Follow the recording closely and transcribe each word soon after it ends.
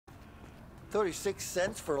36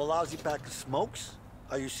 cents for a lousy pack of smokes?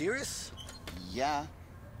 Are you serious? Yeah.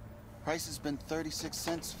 Price has been 36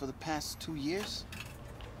 cents for the past 2 years.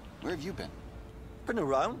 Where have you been? Been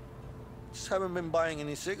around. Just haven't been buying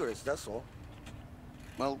any cigarettes, that's all.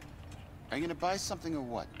 Well, are you gonna buy something or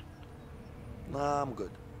what? Nah, I'm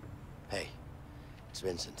good. Hey, it's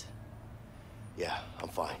Vincent. Yeah, I'm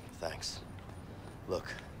fine, thanks.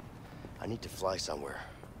 Look, I need to fly somewhere.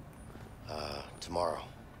 Tomorrow.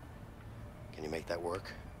 Can you make that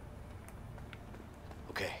work?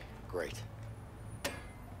 Okay, great.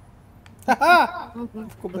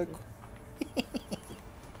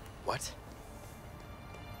 What?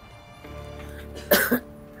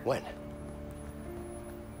 When?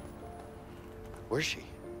 Where's she?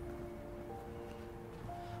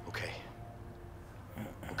 Okay.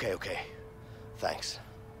 Okay. Thanks.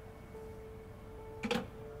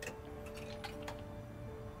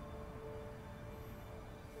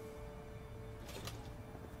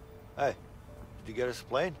 Hey, did you get us a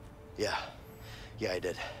plane? Yeah, I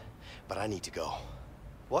did. But I need to go.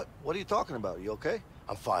 What? What are you talking about? You okay?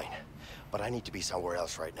 I'm fine, but I need to be somewhere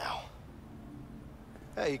else right now.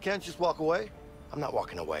 Hey, you can't just walk away. I'm not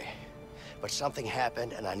walking away. But something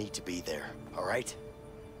happened and I need to be there, all right?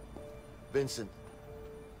 Vincent,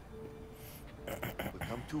 we've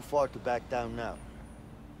come too far to back down now.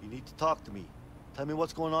 You need to talk to me. Tell me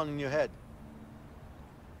what's going on in your head.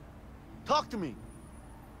 Talk to me! I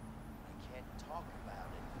can't talk about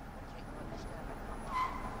it. I can't understand.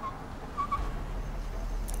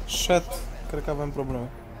 Shit, cred că avem probleme.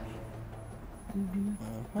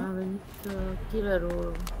 A venit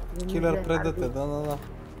killerul. Killer predate, da.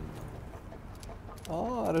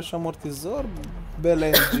 Ah, are și amortizor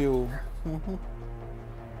BLNG-ul.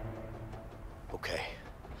 Okay,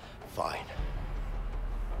 fine.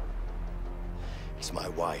 It's my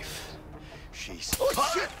wife. She's... Oh,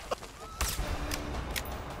 shit!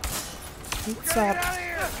 What's up?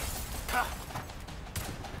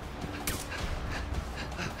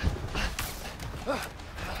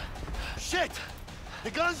 Shit! The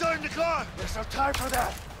guns are in the car! There's no time for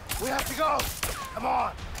that. We have to go. Come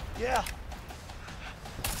on. Yeah.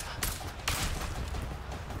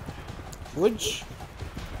 Fugi?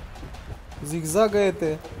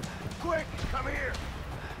 Zigzagă-te. Quick, come here.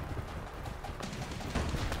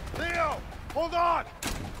 Leo, hold on.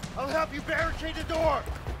 I'll help you barricade the door.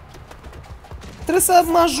 Trebuie să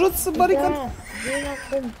mă ajut să baricad. Da, vin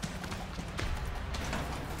acum.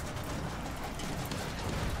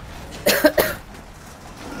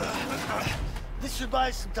 This should buy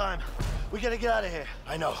us some time. We gotta get out of here.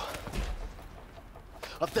 I know.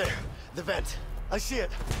 Up there, the vent. I see it.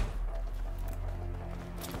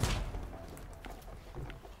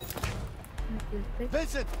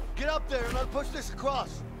 Vincent, get up there and I'll push this across.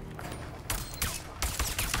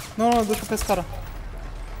 Nu, du-te pe scară.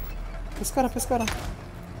 Pe scară.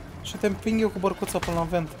 Și te împing eu cu bărcuța până la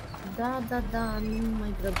vent. Da, nu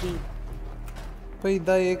mai grăbi. Păi,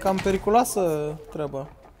 da, e cam periculoasă treaba.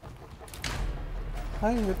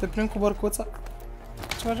 Hai, eu te prind cu bărcuța.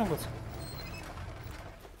 Ce facem, Guț?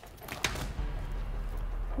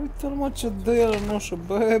 Uite-l, mă, ce dă el în ușă.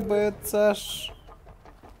 Băi, băiețaș.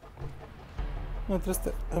 Nu, trebuie să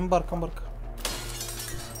te... Îmbarcă.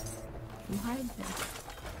 Haide.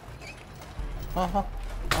 Aha.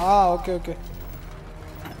 Ah, ok.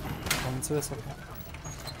 Am înțeles acum.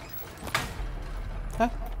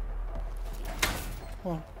 Hai.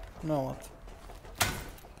 Oh, nu am luat.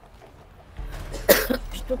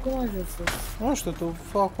 Și tu cum ajungi sus? Nu știu, tu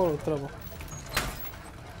fă acolo treaba.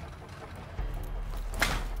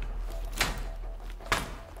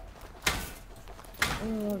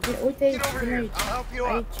 Uite aici, vin aici.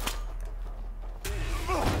 Aici.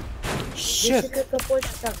 Shit! Deci cred că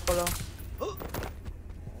poți și acolo.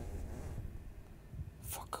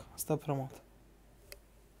 Fuck, asta prea mult.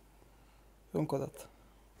 Încă o dată.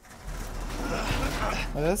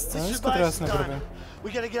 Vezi? Ți-am zis că trebuia să ne grăbim.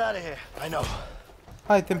 We gotta get out of here. I know.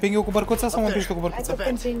 Hai, te împing eu cu bărcuța sau mă împingi tu cu Hai bărcuța? să te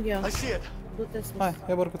împing eu. I see it. Du-te sus. Hai,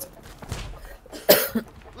 ia bărcuța.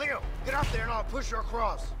 Leo, get up there and I'll push her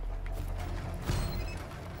across.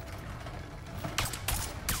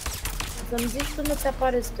 Să-mi zici când nu ți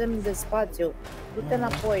apare sistemul de spațiu. Du-te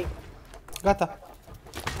înapoi. Gata.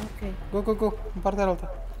 Ok. Go. În partea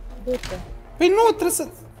alta. Du-te. Păi nu, trebuie să...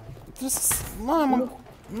 Mamă,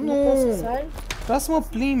 Nu poți să sari? Vreau să mă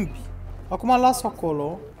plimbi. Acum las-o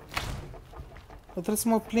acolo. Trebuie să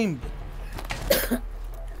mă plimbi.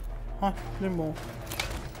 Hai, plimbă-mă.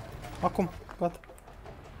 Acum, gata.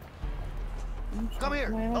 Come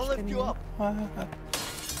here. I'll lift you up. Hai.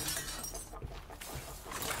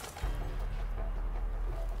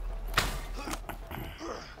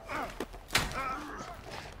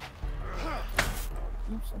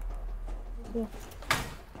 Așa. Da.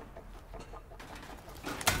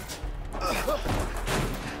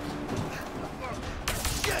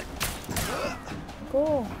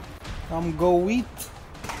 Go! Am găuit.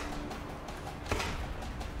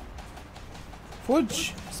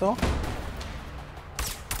 Fugi, sau?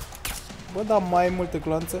 Bă, da, mai multe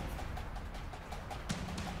clanțe.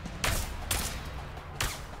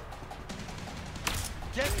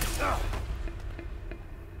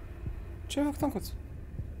 Ce ai făcut, Ancuț?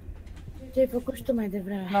 Ce ai făcut și tu mai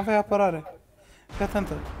devreme? N-aveai apărare. Fii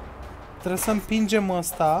atentă. Trebuie să împingem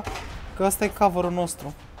ăsta, că ăsta e cover-ul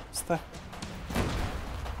nostru. Stai.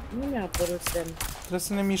 Nu mi-a apărut semn. Trebuie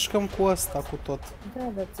să ne mișcăm cu ăsta, cu tot. Da,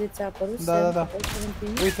 dar ți-a apărut Da, semn? da, da. Poți să-l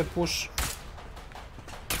împingi? Uite, push.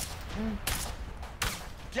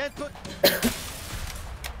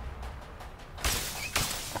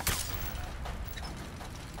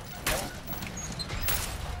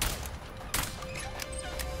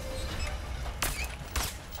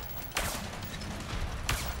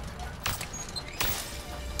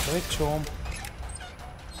 Băi, ce om.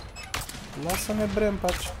 Lasă-ne brem pe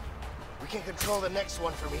aici. We can control the next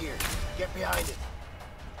one from here. Get behind it.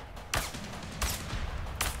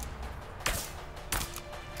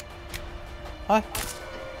 Hai.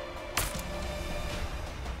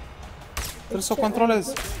 Trebuie să o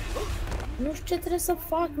controlezi. Nu știu ce trebuie să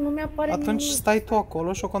fac, nu mi-apare Atunci nimic. stai tu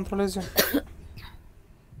acolo și o controlezi eu.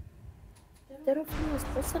 Te rog frumos,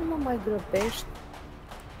 poți să nu mă mai grăbești?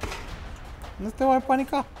 Nu te mai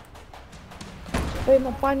panica. Păi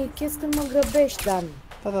mă panichez când mă grăbești, Dan.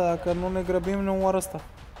 Da, da, dacă nu ne grăbim, ne omoară ăsta.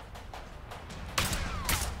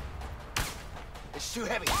 It's too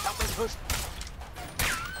heavy. Help me push.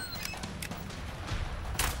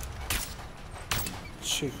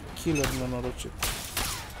 Ce killer nenorocit.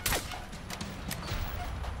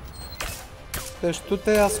 Deci tu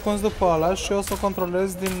te ascunzi după ăla și eu o să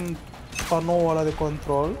controlez din panoul ăla de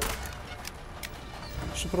control.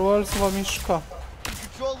 Și probabil se va mișca.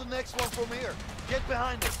 Control the next one from here. Get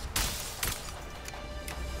behind it.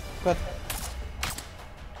 Gata.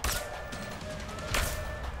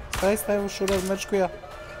 Stai, stai ușurel, mergi cu ea.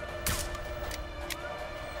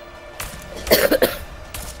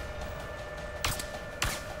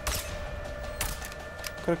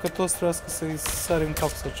 Cred că toți trebuie să-i sari în cap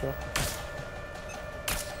sau ceva.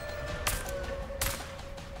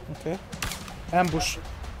 Ok. Ambush.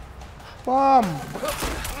 Pam!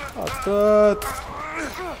 Atât!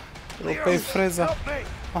 Rupei freza.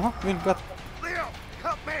 Aha, vin, gata.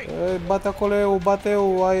 Ei, bate acolo eu, bate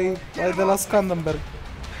eu, ai de la Scandenberg.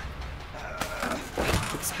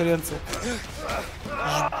 Experiență.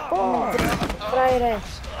 Fraiere!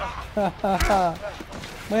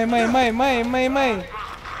 Mai.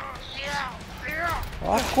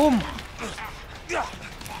 Acum!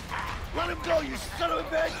 Let him go, you son of a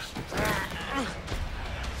bitch!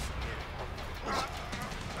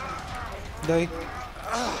 Dai.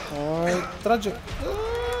 Hai, trage.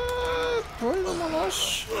 Păi, nu mă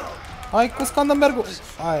lași. Hai cu Scandenbergul.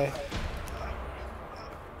 Hai.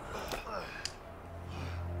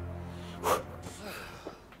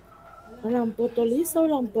 L-am potolit sau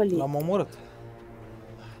l-am pălit? L-am omorât.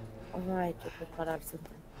 Vai, ce preparat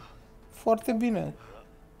suntem. Foarte bine.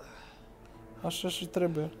 Așa și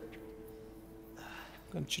trebuie.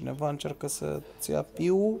 Când cineva încearcă să-ți ia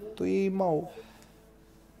piu, tu iei mau.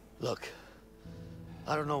 Look,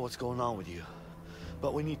 I don't know what's going on with you,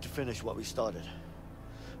 but we need to finish what we started.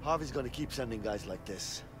 Harvey's gonna keep sending guys like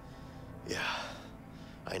this. Yeah,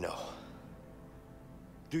 I know.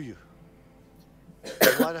 Do you?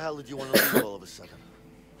 Why the hell did you want to leave all of a sudden?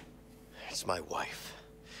 It's my wife.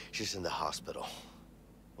 She's in the hospital.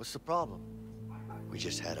 What's the problem? We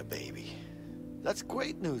just had a baby. That's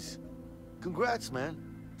great news. Congrats, man.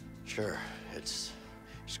 Sure, it's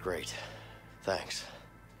great. Thanks.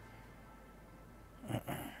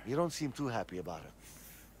 You don't seem too happy about it.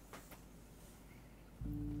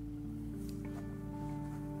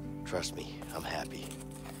 Trust me, I'm happy.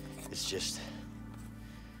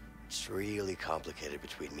 It's really complicated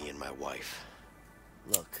between me and my wife.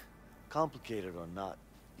 Look, complicated or not,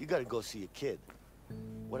 you gotta go see your kid.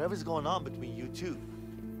 Whatever's going on between you two,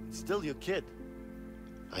 it's still your kid.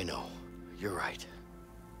 I know. You're right.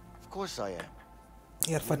 Of course I am.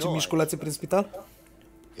 Iar facem mișculație prin spital?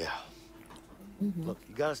 Yeah, Look,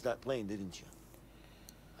 you got us that plane, didn't you?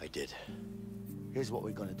 I did. Here's what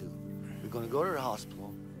we're gonna do. We're gonna go to the hospital,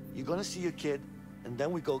 you're gonna see your kid, and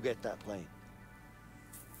then we go get that plane.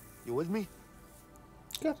 You with me?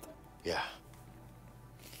 Gata. Yeah.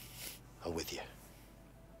 I'm with you.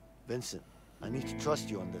 Vincent, I need to trust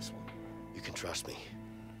you on this one. You can trust me.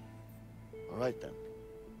 All right then.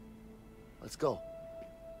 Let's go.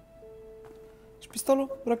 Și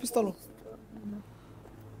pistolul? Vreau pistolul.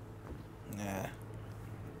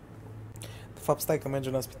 De fapt, stai că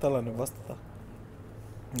mergem la spital la nevastă ta.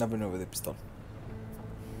 N-avem nevoie de pistol.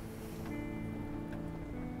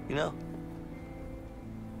 You know,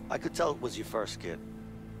 I could tell it was your first kid.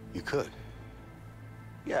 You could.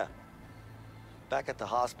 Yeah. Back at the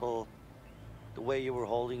hospital, the way you were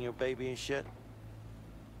holding your baby and shit.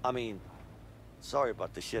 I mean, sorry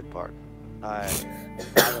about the shit part. I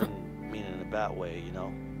didn't mean it in a bad way, you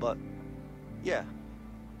know? But, yeah.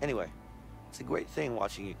 Anyway, it's a great thing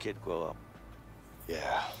watching your kid grow up.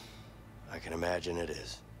 Yeah, I can imagine it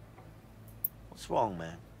is. What's wrong,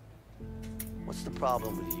 man? What's the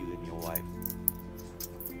problem with you and your wife?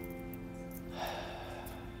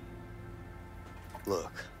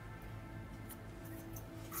 Look.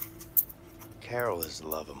 Carol is the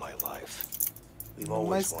love of my life. We've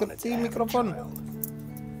always wanted to have a child.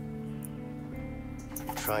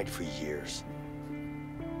 Tried for years.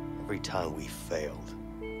 Every time we failed,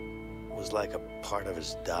 it was like a part of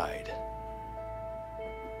us died.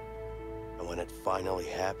 And when it finally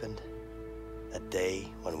happened, that day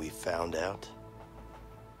when we found out,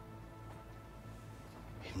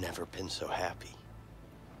 we've never been so happy.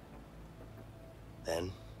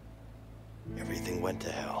 Then, everything went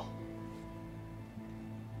to hell.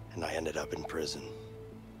 And I ended up in prison.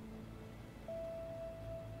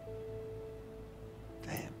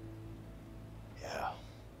 Damn. Yeah.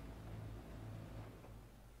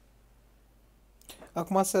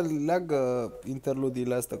 Acum se leagă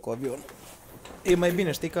interludiile astea cu avionul. E mai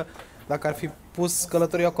bine, știi că dacă ar fi pus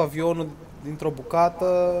călătoria cu avionul dintr-o bucată,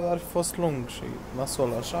 ar fi fost lung și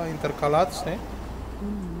nasol, așa, intercalat, știi?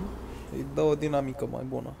 Îi dă o dinamică mai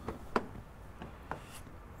bună.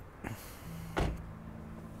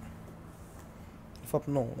 De fapt,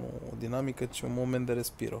 nu o dinamică, ci un moment de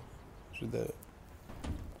respiro și de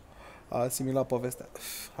a asimila povestea.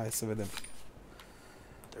 Hai să vedem.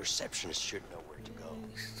 The receptionist should know where to go.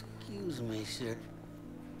 Excuse me, sir.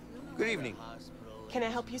 Good evening. Can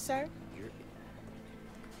I help you, sir?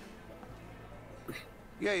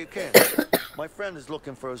 Yeah, you can. My friend is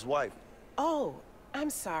looking for his wife. Oh, I'm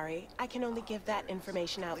sorry. I can only give that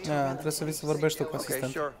information out to Trebuie să vii să vorbești tu cu Okay,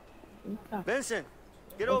 asistent. sure. Da. Vincent,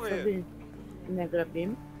 get O over să here. vin. Ne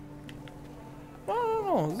grăbim.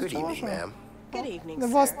 Nu, Good zicem evening, așa. ma'am. Good evening, sir.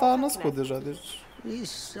 Nevasta a How can I născut help deja, deci...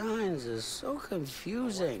 These signs are so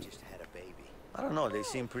confusing. Had a baby. I don't know, they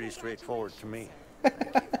seem pretty straightforward to me.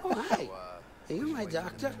 Oh, hi. Are you my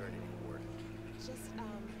doctor? Just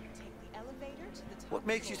take the elevator to the top. What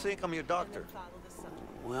makes you think I'm your doctor? Follow the sun.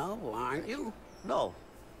 Well, aren't you? No,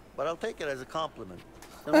 but I'll take it as a compliment.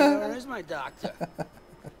 So where is my doctor?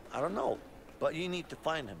 I don't know, but you need to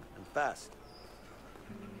find him, and fast.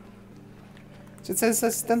 Ce ți-a zis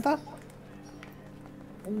asistenta?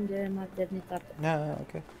 Unde maternitate?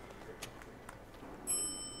 Ok.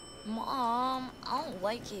 Mom, I don't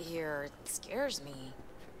like it here. It scares me.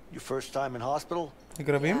 Your first time in hospital? Ne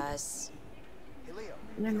grăbim? Yes.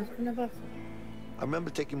 Ne-a născut nevastă. I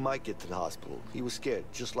remember taking my kid to the hospital. He was scared,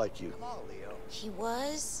 just like you. He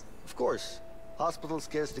was? Of course. Hospital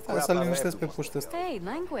scares the Hai crap să out of liniștesc pe everyone. puștea ăsta. Hey,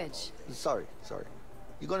 language. Sorry.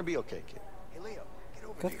 You're gonna be okay, kid.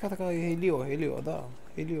 Cred că e Helio, da.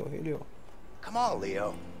 Helio. Come on,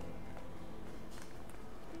 Leo.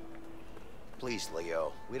 Please,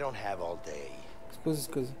 Leo. We don't have all day.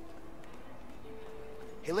 Scuze.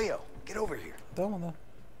 Hey, Leo, get over here. Da, mă, da.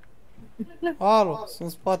 Alo, sunt în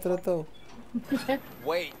spatele tău.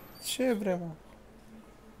 Wait. Ce vrei, mă?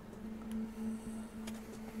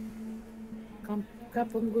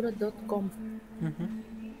 Capîngură.com.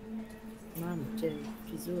 Mamă, ce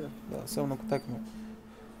frizură. Da, seamănă cu tacul meu.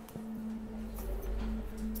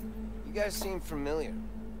 You guys seem familiar.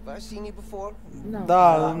 Have I seen you before? Nu.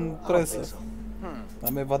 Da, în presă. so.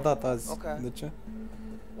 Am evadat azi. Ok. De ce?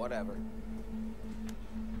 Whatever.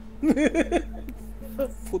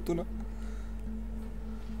 Futună.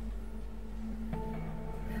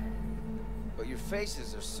 But your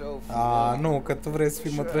faces are so A, familiar. nu, că tu vrei să fii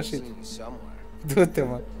Sure I've mătrășit. seen you somewhere. Du-te,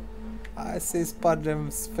 mă. Hai să-i spargem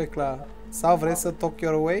sfecla. Sau vrei să talk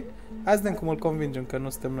your way? Hai să vedem cum îl convingem că nu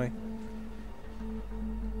suntem noi.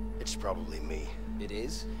 It's probably me. It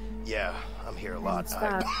is? Yeah, I'm here a lot.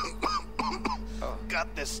 Stat. Got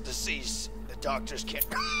this disease. The doctors can't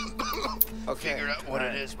Okay. figure out what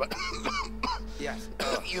it is, but Yes.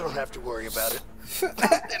 you don't have to worry about it.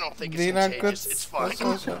 They don't think it's Din contagious. It's fine.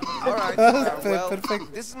 All right. Well,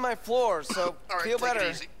 Perfect. this is my floor, so All right, feel take better.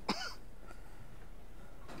 it easy.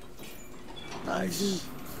 Nice.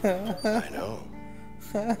 I know.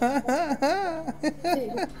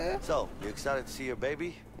 So, you excited to see your baby?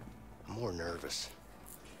 I'm more nervous.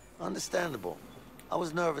 Understandable. I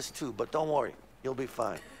was nervous too, but don't worry. You'll be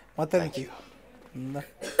fine. Maternity. Da.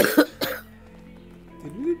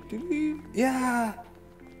 Ia!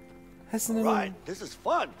 Hai să ne luăm. Right, this is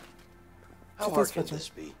fun. How Ce hard trebuie can să this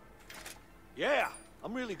be? Yeah,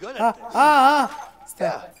 I'm really good Ah, at this. Stai.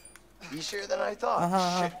 Yeah. Easier than I thought.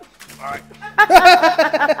 Shit. All right.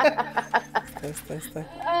 Stai.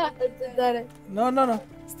 Ah, ce tare. No.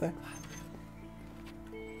 Stai.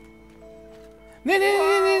 Ne.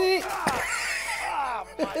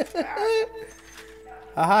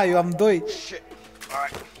 Aha, eu am 2. Shit.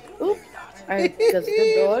 Ai căzut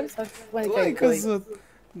de 2 ori? Sau cum adică Ai ai 2? căzut.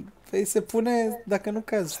 Păi se pune dacă nu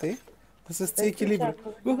cazi, știi? O să-ți ții echilibru.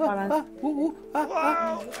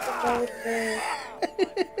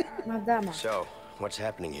 Madama. So, what's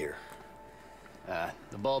happening here?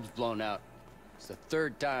 The bulb's blown out. It's the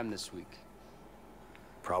third time this week.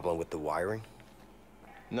 Problem with the wiring?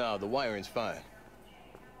 No, the wiring's fine.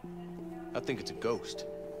 I think it's a ghost.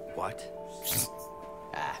 What?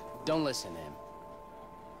 Don't listen to him.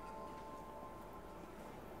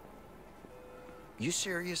 You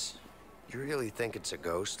serious? You really think it's a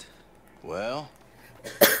ghost? Well,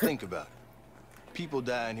 think about it. People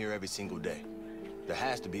die in here every single day. There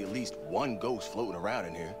has to be at least one ghost floating around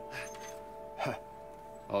in here.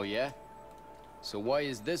 Oh, yeah? So why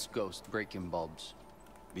is this ghost breaking bulbs?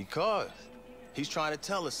 Because he's trying to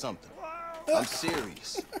tell us something. I'm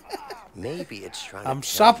serious. Maybe it's trying Am to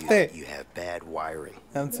tell you 7. that you have bad wiring.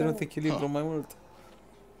 Am ținut echilibru mai mult.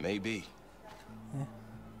 Maybe.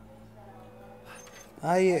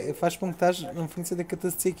 Faci punctaj în funcție de cât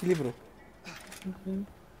îți ții echilibru.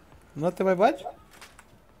 Nu te mai bagi?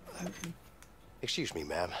 Excuse me,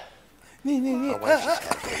 ma'am. Nie. My wife just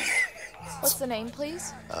had a baby. What's the name,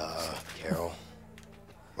 please? Carol.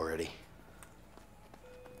 We're ready.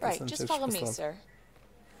 Right, just follow me, sir.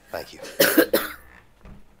 Thank you.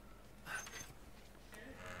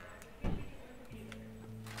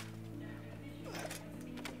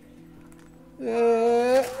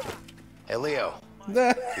 Hey, Leo.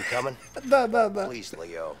 Da, You coming? da. Please,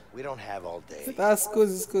 Leo. We don't have all day. Da,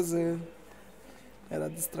 scuze. Era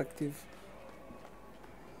distractiv.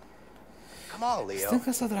 Come on, Leo.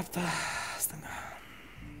 Stânga sau dreapta? Stânga.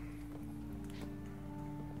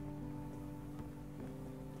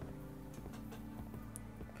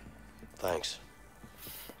 Thanks.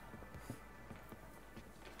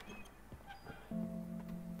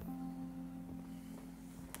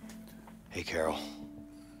 Hey, Carol.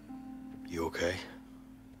 You okay?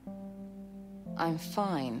 I'm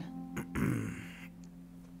fine.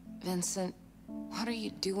 Vincent, what are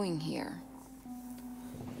you doing here?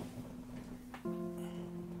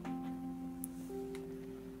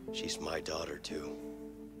 She's my daughter, too.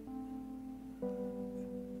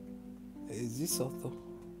 Ai zis-o tu.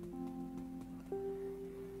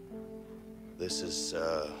 This is,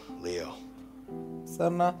 Leo.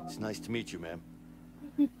 Sana. It's nice to meet you, ma'am.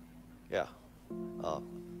 Yeah.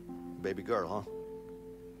 Baby girl,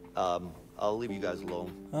 huh? I'll leave you guys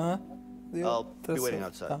alone. I'll be waiting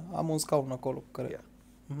outside. Da, am un scaun acolo cu care...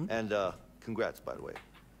 Yeah. And, congrats, by the way.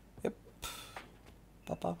 Yep.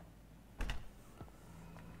 Pa.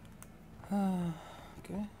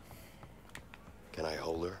 Okay. Can I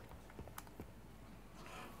hold her?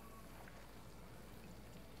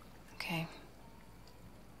 Okay.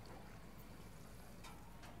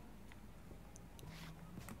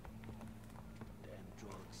 Damn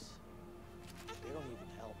drugs. They don't even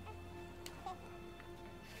help.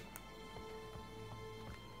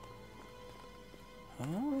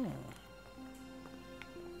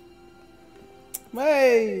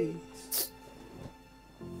 Măi!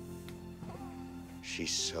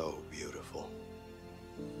 She's so beautiful.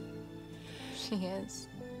 She is.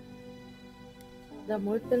 Dar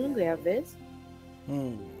mult pe lângă ea, vezi?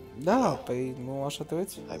 Da, păi nu așa te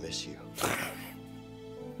uiți? I miss you.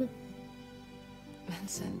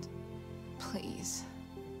 Vincent, please.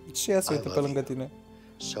 Și ea se uită pe lângă tine.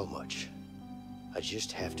 So much. I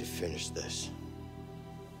just have to finish this.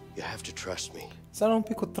 You have to trust me. Seamănă un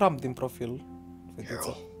pic cu Trump din profil. Fetița.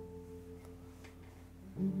 Carol.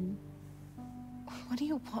 What do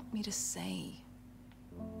you want me to say?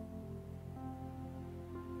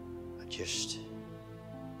 I just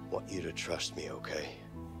want you to trust me, okay?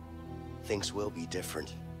 Things will be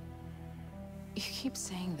different. You keep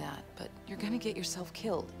saying that, but you're gonna get yourself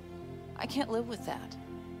killed. I can't live with that.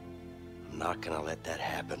 I'm not gonna let that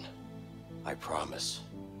happen. I promise.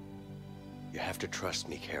 You have to trust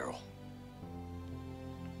me, Carol.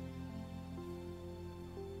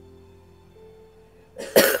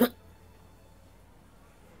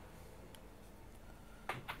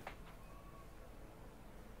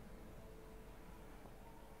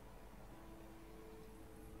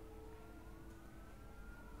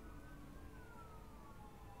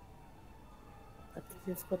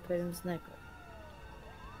 descoperi un sniper.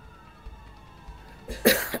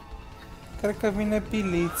 Cred că vine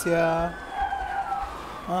poliția.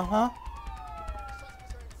 Aha.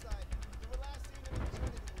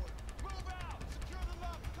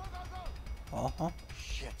 Aha.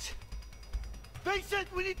 Shit. Vincent,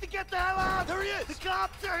 we need to get the hell out! There he is! The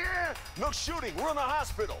cops are here! No shooting. We're in the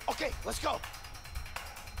hospital. Okay, let's go.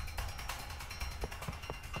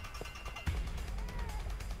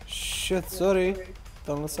 Shit, sorry.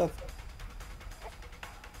 Te-am lăsat.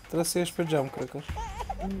 Trebuie să ieși pe geam, cred că.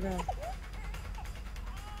 Da.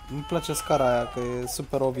 Nu-mi place scara aia, că e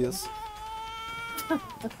super obvious.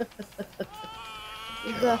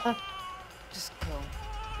 Da. Just go.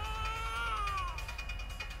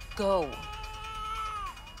 Go.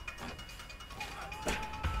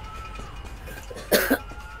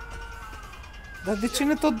 Dar de ce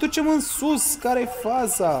ne tot ducem în sus? Care-i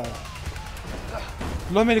faza?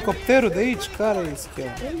 Luăm elicopterul de aici? Care-i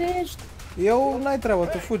schema? Unde ești? Eu n-ai treabă,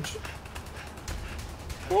 tu fugi.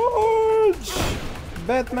 Fugi!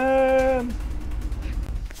 Batman!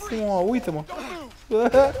 Uite-mă!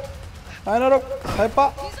 Hai noroc! Hai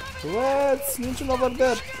pa! Let's! Niciun over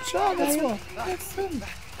there! Ce aveți, mă?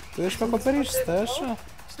 Tu ești pe acoperiș, stai așa.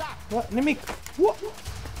 Nimic!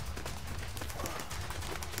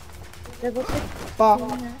 Pa!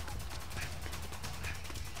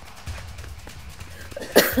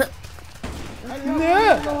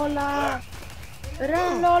 Run, Lola!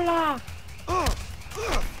 Run, Lola!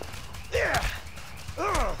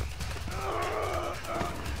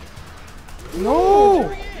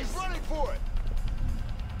 Nu!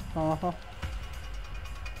 Aha.